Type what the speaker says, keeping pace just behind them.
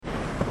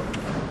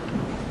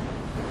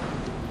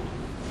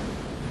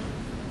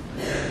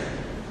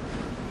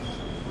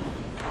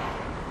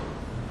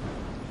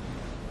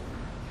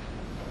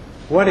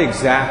What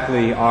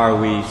exactly are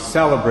we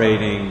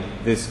celebrating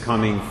this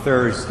coming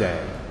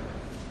Thursday?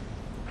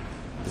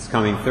 This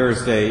coming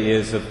Thursday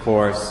is, of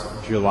course,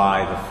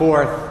 July the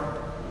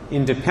 4th,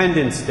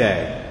 Independence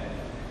Day,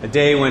 a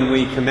day when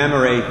we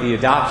commemorate the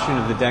adoption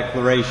of the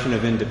Declaration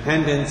of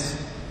Independence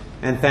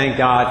and thank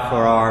God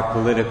for our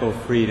political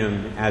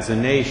freedom as a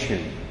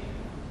nation.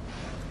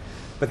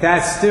 But that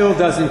still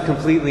doesn't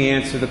completely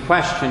answer the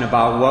question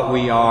about what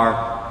we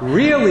are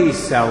really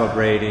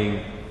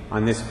celebrating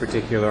on this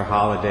particular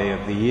holiday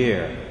of the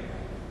year.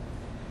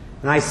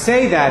 And I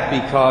say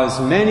that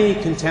because many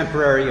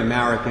contemporary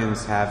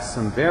Americans have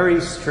some very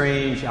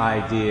strange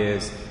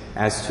ideas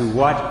as to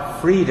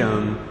what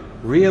freedom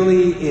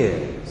really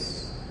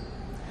is.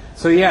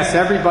 So yes,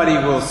 everybody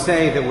will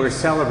say that we're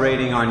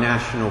celebrating our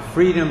national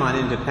freedom on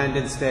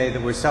Independence Day,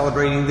 that we're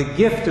celebrating the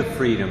gift of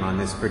freedom on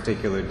this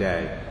particular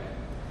day.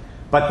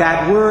 But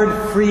that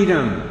word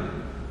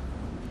freedom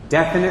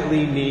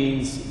definitely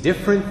means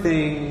different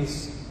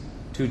things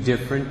to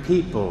different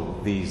people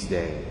these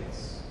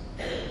days.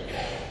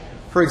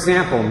 For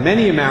example,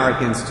 many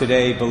Americans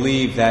today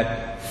believe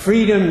that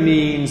freedom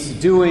means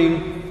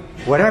doing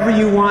whatever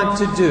you want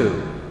to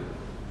do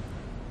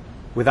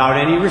without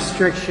any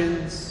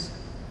restrictions,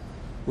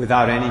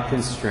 without any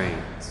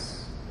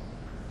constraints.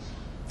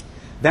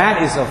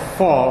 That is a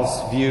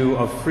false view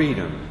of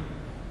freedom,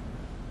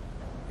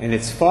 and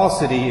its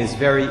falsity is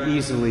very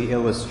easily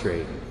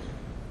illustrated.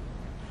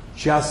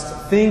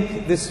 Just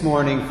think this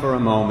morning for a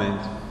moment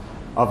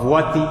of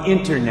what the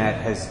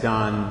Internet has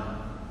done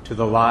to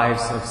the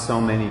lives of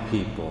so many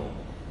people.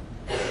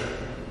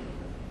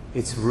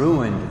 It's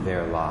ruined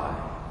their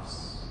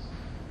lives.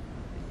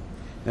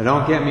 Now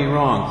don't get me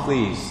wrong,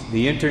 please.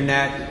 The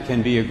Internet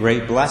can be a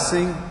great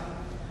blessing.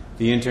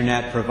 The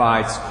Internet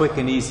provides quick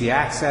and easy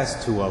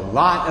access to a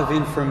lot of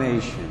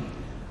information.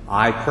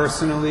 I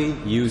personally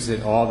use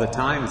it all the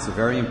time. It's a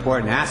very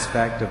important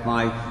aspect of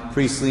my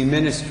priestly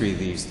ministry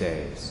these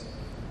days.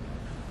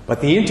 But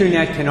the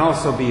Internet can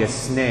also be a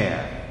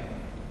snare,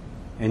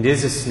 and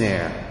is a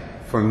snare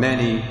for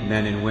many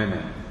men and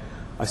women,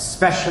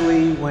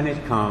 especially when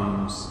it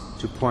comes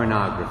to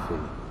pornography.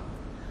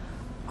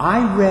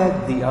 I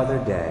read the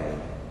other day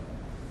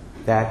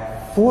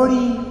that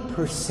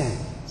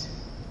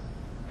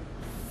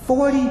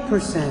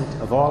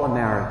 40% of all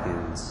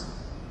Americans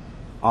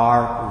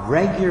are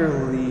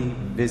regularly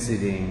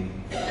visiting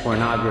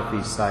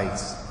pornography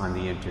sites on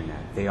the Internet.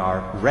 They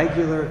are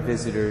regular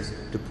visitors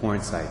to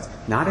porn sites.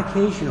 Not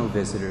occasional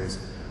visitors,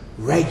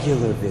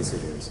 regular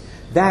visitors.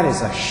 That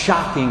is a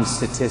shocking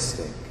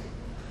statistic.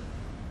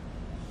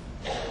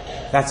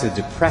 That's a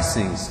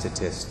depressing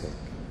statistic.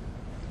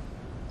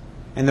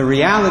 And the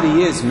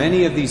reality is,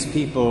 many of these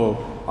people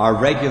are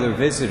regular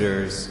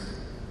visitors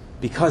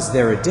because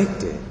they're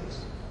addicted.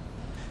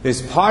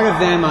 There's part of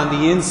them on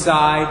the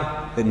inside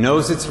that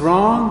knows it's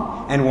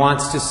wrong and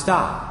wants to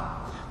stop.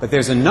 But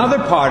there's another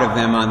part of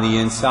them on the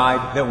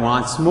inside that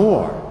wants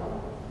more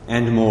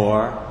and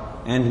more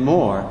and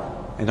more.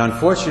 And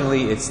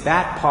unfortunately, it's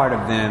that part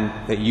of them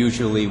that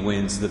usually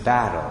wins the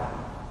battle.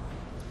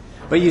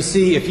 But you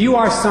see, if you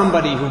are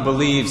somebody who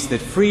believes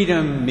that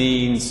freedom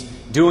means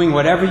doing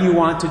whatever you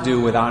want to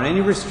do without any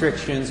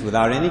restrictions,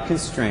 without any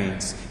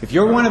constraints, if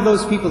you're one of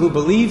those people who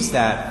believes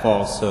that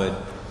falsehood,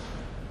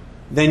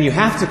 then you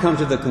have to come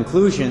to the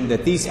conclusion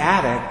that these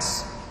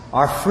addicts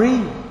are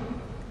free.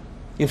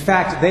 In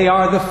fact, they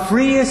are the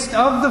freest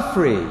of the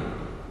free.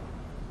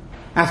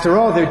 After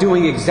all, they're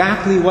doing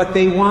exactly what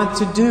they want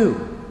to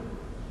do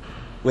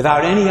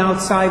without any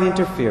outside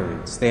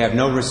interference. They have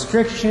no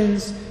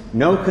restrictions,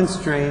 no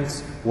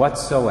constraints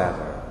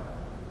whatsoever.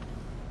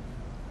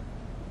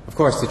 Of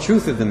course, the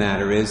truth of the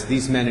matter is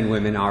these men and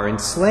women are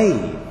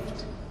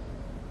enslaved,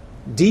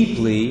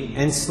 deeply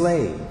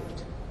enslaved.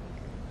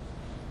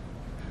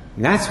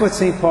 And that's what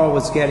St. Paul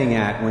was getting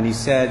at when he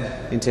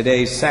said in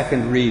today's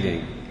second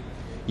reading,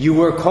 "You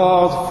were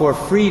called for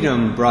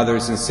freedom,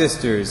 brothers and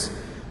sisters,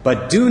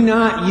 but do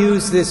not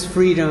use this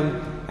freedom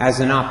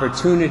as an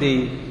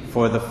opportunity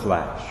for the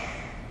flesh."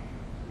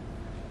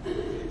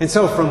 And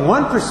so from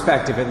one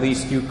perspective at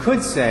least, you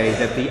could say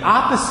that the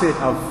opposite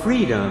of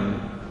freedom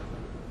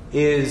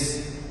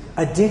is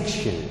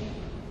addiction.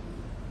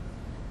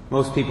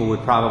 Most people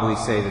would probably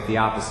say that the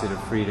opposite of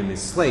freedom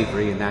is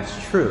slavery, and that's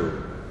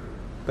true.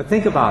 But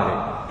think about it.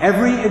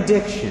 Every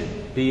addiction,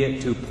 be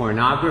it to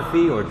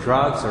pornography or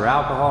drugs or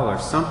alcohol or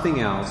something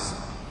else,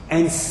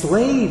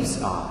 enslaves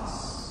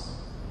us,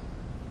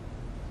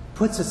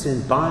 puts us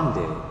in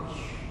bondage.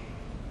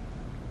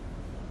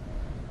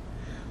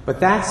 But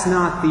that's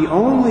not the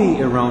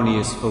only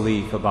erroneous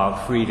belief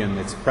about freedom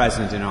that's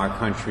present in our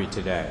country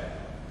today.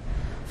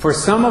 For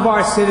some of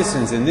our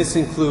citizens, and this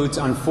includes,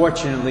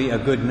 unfortunately, a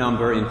good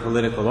number in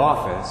political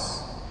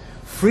office,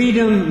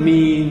 freedom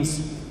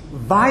means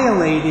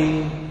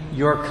violating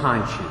your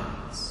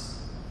conscience.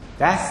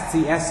 That's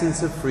the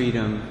essence of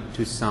freedom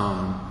to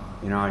some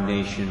in our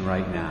nation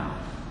right now.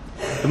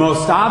 The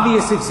most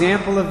obvious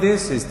example of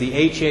this is the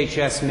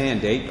HHS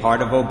mandate,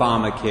 part of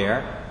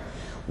Obamacare,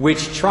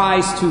 which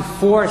tries to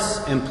force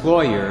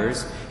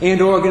employers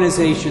and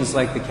organizations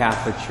like the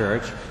Catholic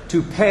Church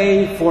to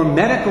pay for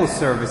medical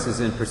services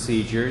and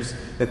procedures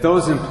that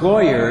those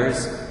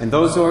employers and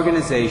those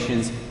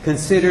organizations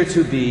consider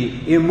to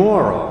be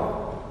immoral.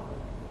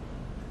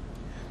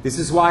 This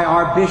is why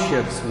our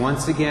bishops,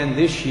 once again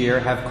this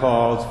year, have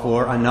called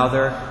for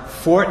another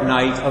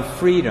fortnight of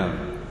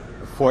freedom,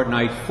 a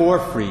fortnight for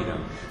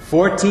freedom.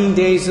 14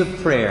 days of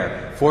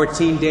prayer,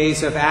 14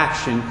 days of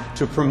action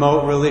to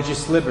promote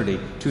religious liberty,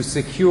 to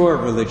secure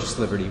religious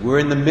liberty. We're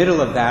in the middle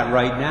of that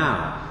right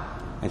now.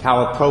 And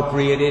how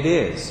appropriate it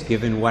is,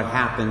 given what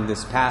happened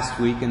this past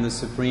week in the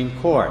Supreme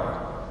Court.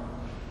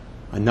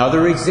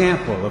 Another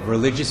example of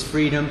religious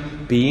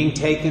freedom being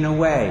taken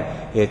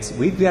away.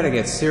 We've got to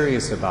get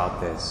serious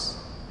about this.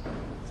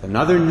 It's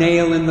another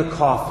nail in the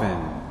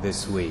coffin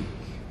this week.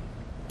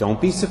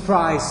 Don't be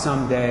surprised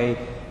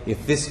someday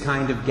if this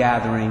kind of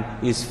gathering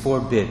is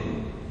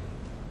forbidden.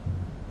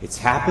 It's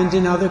happened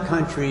in other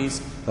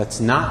countries. Let's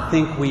not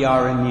think we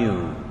are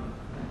immune.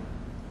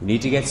 We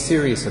need to get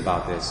serious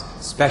about this,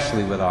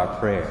 especially with our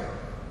prayer.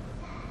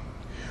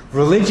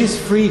 Religious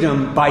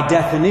freedom, by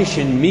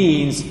definition,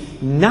 means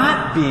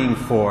not being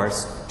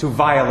forced to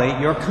violate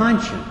your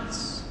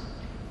conscience.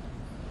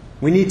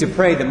 We need to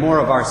pray that more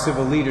of our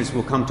civil leaders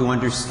will come to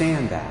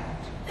understand that.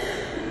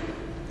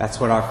 That's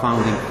what our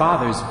founding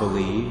fathers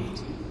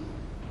believed.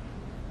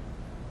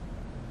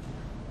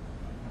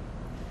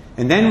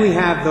 And then we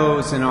have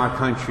those in our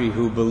country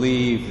who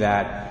believe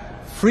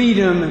that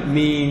freedom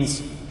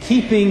means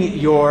keeping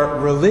your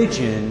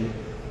religion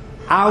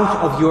out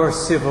of your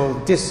civil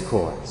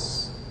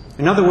discourse.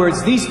 In other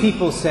words, these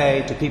people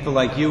say to people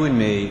like you and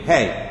me,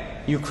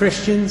 hey, you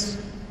Christians,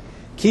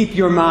 keep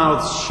your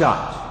mouths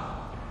shut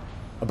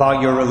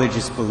about your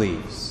religious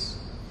beliefs,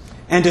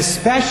 and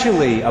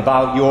especially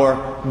about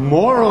your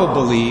moral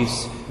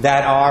beliefs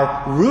that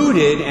are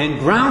rooted and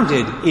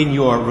grounded in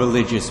your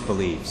religious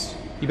beliefs.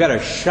 You better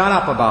shut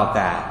up about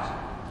that.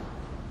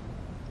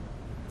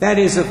 That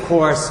is, of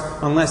course,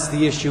 unless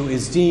the issue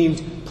is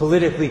deemed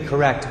politically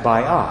correct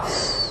by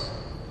us.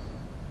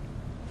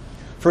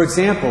 For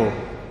example,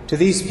 to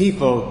these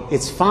people,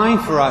 it's fine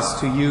for us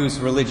to use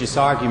religious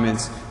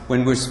arguments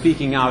when we're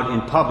speaking out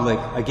in public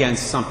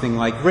against something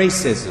like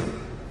racism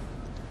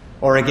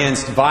or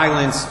against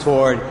violence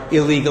toward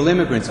illegal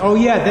immigrants. Oh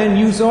yeah, then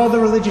use all the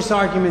religious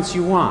arguments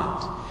you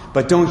want.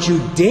 But don't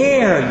you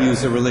dare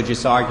use a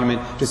religious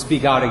argument to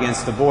speak out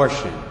against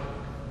abortion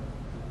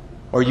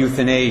or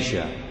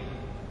euthanasia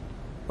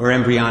or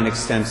embryonic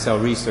stem cell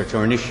research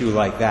or an issue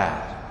like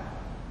that.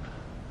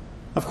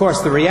 Of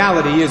course, the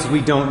reality is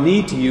we don't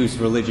need to use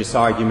religious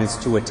arguments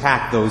to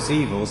attack those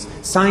evils.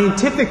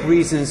 Scientific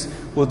reasons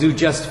will do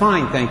just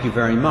fine, thank you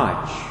very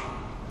much.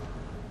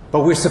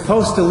 But we're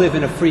supposed to live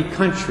in a free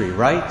country,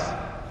 right?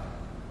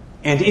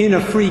 And in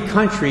a free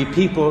country,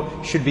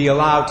 people should be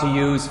allowed to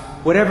use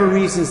whatever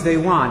reasons they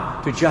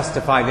want to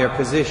justify their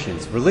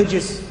positions,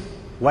 religious,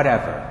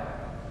 whatever.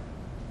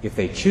 If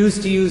they choose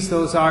to use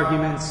those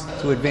arguments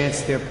to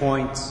advance their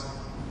points,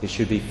 they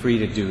should be free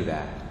to do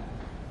that.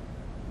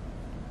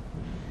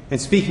 And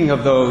speaking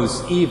of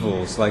those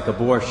evils like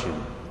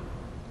abortion,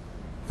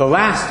 the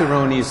last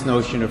erroneous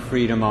notion of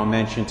freedom I'll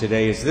mention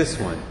today is this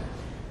one.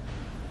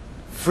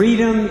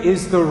 Freedom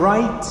is the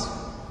right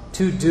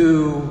to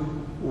do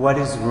what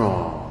is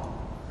wrong.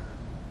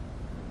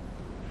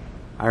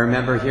 I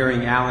remember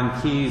hearing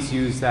Alan Keyes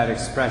use that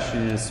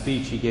expression in a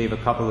speech he gave a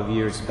couple of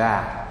years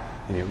back,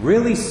 and it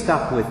really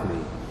stuck with me.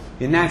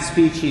 In that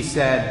speech he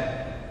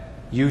said,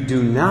 you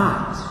do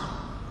not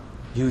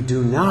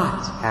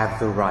have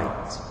the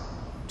right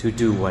to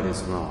do what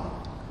is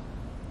wrong.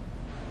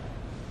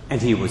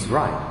 And he was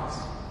right.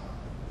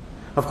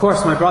 Of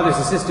course, my brothers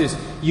and sisters,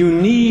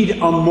 you need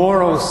a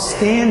moral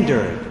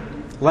standard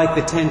like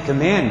the Ten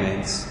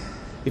Commandments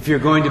if you're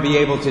going to be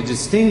able to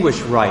distinguish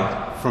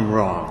right from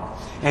wrong.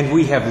 And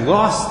we have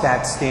lost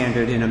that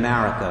standard in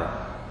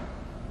America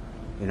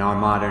in our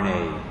modern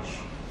age.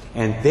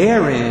 And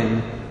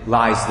therein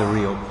lies the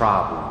real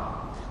problem.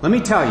 Let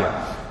me tell you,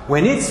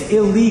 when it's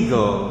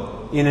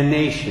illegal in a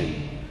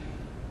nation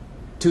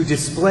to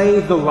display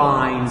the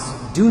lines,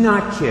 do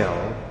not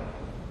kill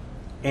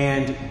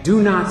and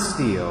do not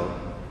steal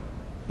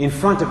in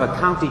front of a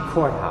county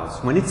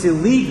courthouse, when it's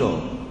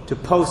illegal to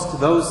post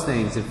those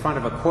things in front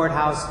of a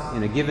courthouse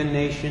in a given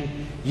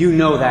nation, you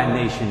know that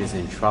nation is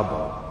in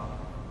trouble.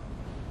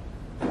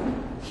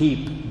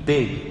 Heap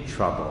big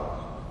trouble.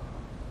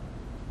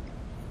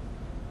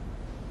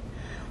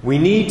 We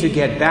need to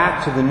get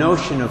back to the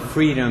notion of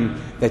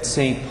freedom that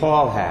St.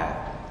 Paul had,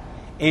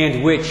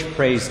 and which,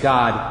 praise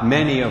God,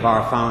 many of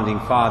our founding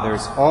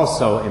fathers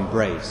also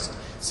embraced.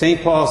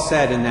 St. Paul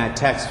said in that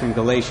text from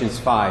Galatians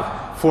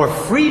 5, "For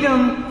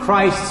freedom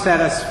Christ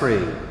set us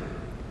free.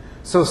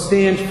 So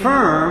stand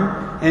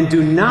firm and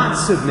do not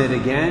submit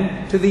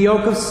again to the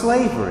yoke of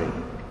slavery."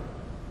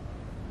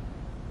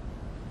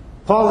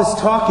 Paul is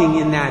talking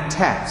in that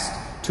text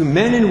to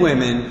men and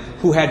women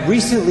who had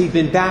recently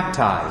been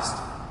baptized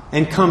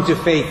and come to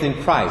faith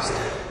in Christ.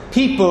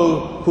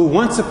 People who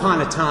once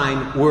upon a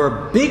time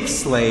were big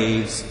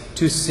slaves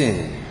to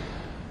sin.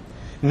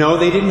 No,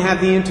 they didn't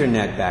have the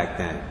internet back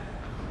then.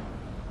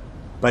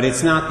 But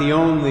it's not the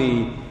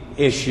only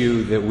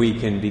issue that we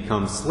can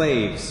become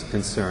slaves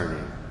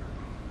concerning.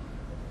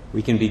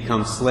 We can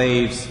become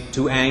slaves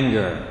to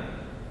anger,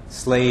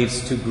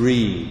 slaves to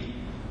greed,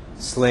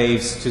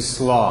 slaves to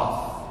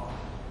sloth,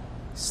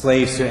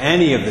 slaves to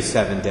any of the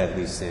 7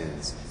 deadly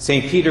sins.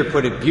 St. Peter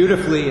put it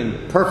beautifully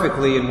and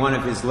perfectly in one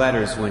of his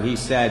letters when he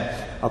said,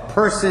 "A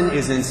person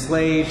is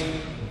enslaved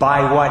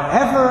by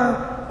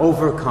whatever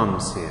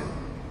overcomes him."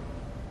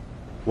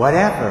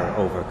 Whatever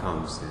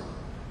overcomes him.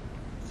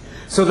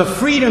 So the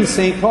freedom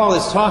St. Paul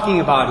is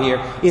talking about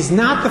here is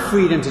not the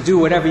freedom to do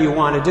whatever you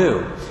want to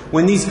do.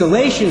 When these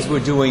Galatians were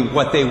doing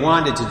what they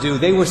wanted to do,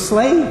 they were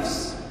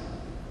slaves.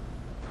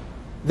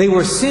 They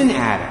were sin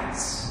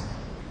addicts.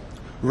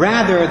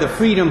 Rather, the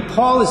freedom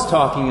Paul is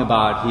talking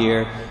about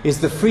here is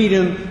the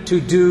freedom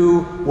to do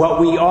what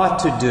we ought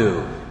to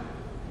do.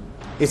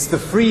 It's the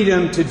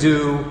freedom to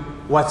do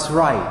what's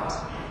right.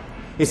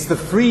 It's the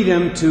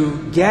freedom to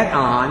get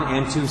on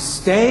and to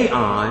stay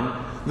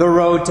on the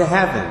road to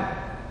heaven.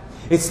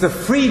 It's the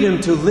freedom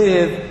to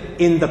live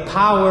in the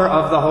power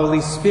of the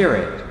Holy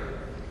Spirit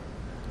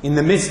in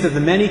the midst of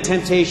the many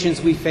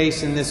temptations we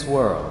face in this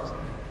world.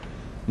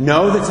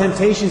 No, the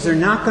temptations are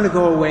not going to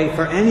go away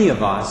for any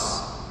of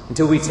us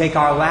until we take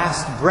our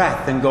last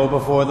breath and go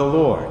before the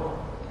Lord.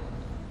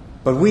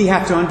 But we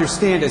have to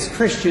understand, as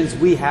Christians,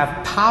 we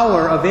have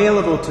power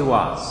available to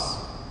us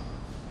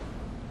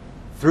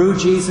through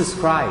Jesus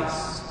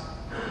Christ.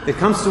 It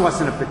comes to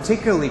us in a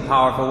particularly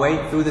powerful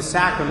way through the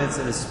sacraments,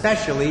 and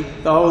especially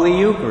the Holy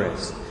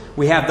Eucharist.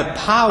 We have the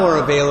power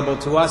available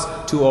to us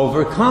to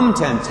overcome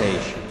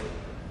temptation.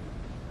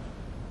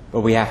 But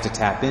we have to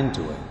tap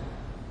into it.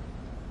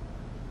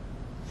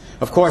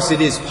 Of course,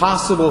 it is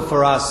possible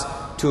for us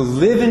to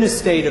live in a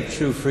state of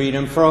true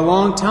freedom for a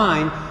long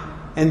time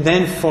and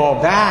then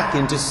fall back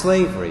into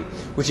slavery,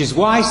 which is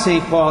why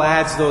St. Paul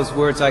adds those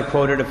words I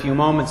quoted a few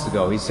moments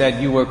ago. He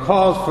said, "You were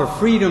called for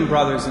freedom,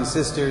 brothers and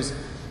sisters,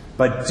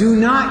 but do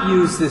not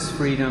use this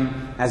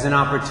freedom as an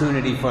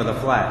opportunity for the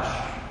flesh.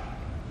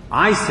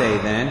 I say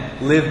then,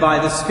 live by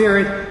the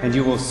Spirit, and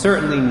you will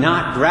certainly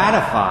not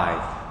gratify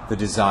the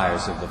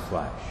desires of the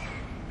flesh."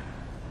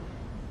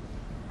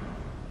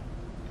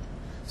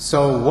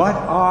 So what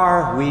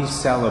are we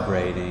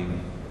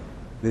celebrating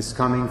this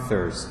coming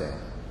Thursday?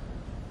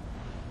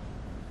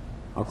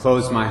 I'll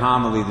close my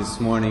homily this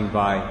morning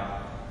by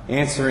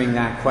answering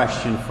that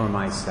question for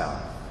myself.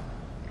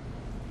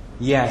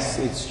 Yes,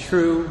 it's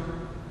true.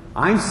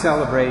 I'm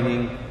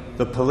celebrating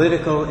the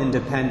political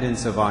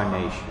independence of our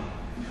nation,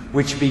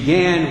 which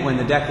began when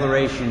the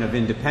Declaration of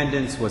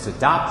Independence was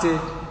adopted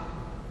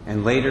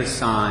and later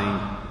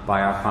signed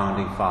by our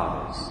founding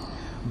fathers.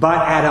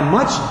 But at a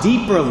much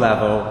deeper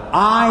level,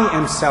 I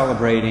am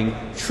celebrating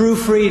true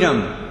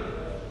freedom.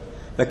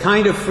 The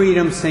kind of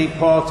freedom St.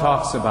 Paul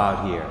talks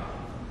about here.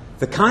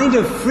 The kind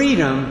of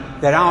freedom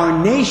that our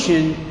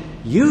nation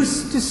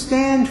used to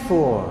stand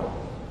for,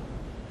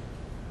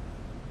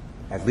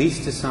 at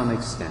least to some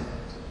extent.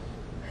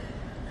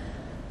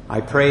 I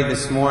pray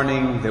this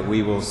morning that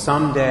we will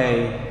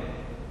someday,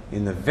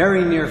 in the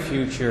very near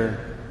future,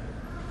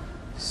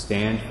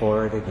 stand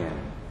for it again.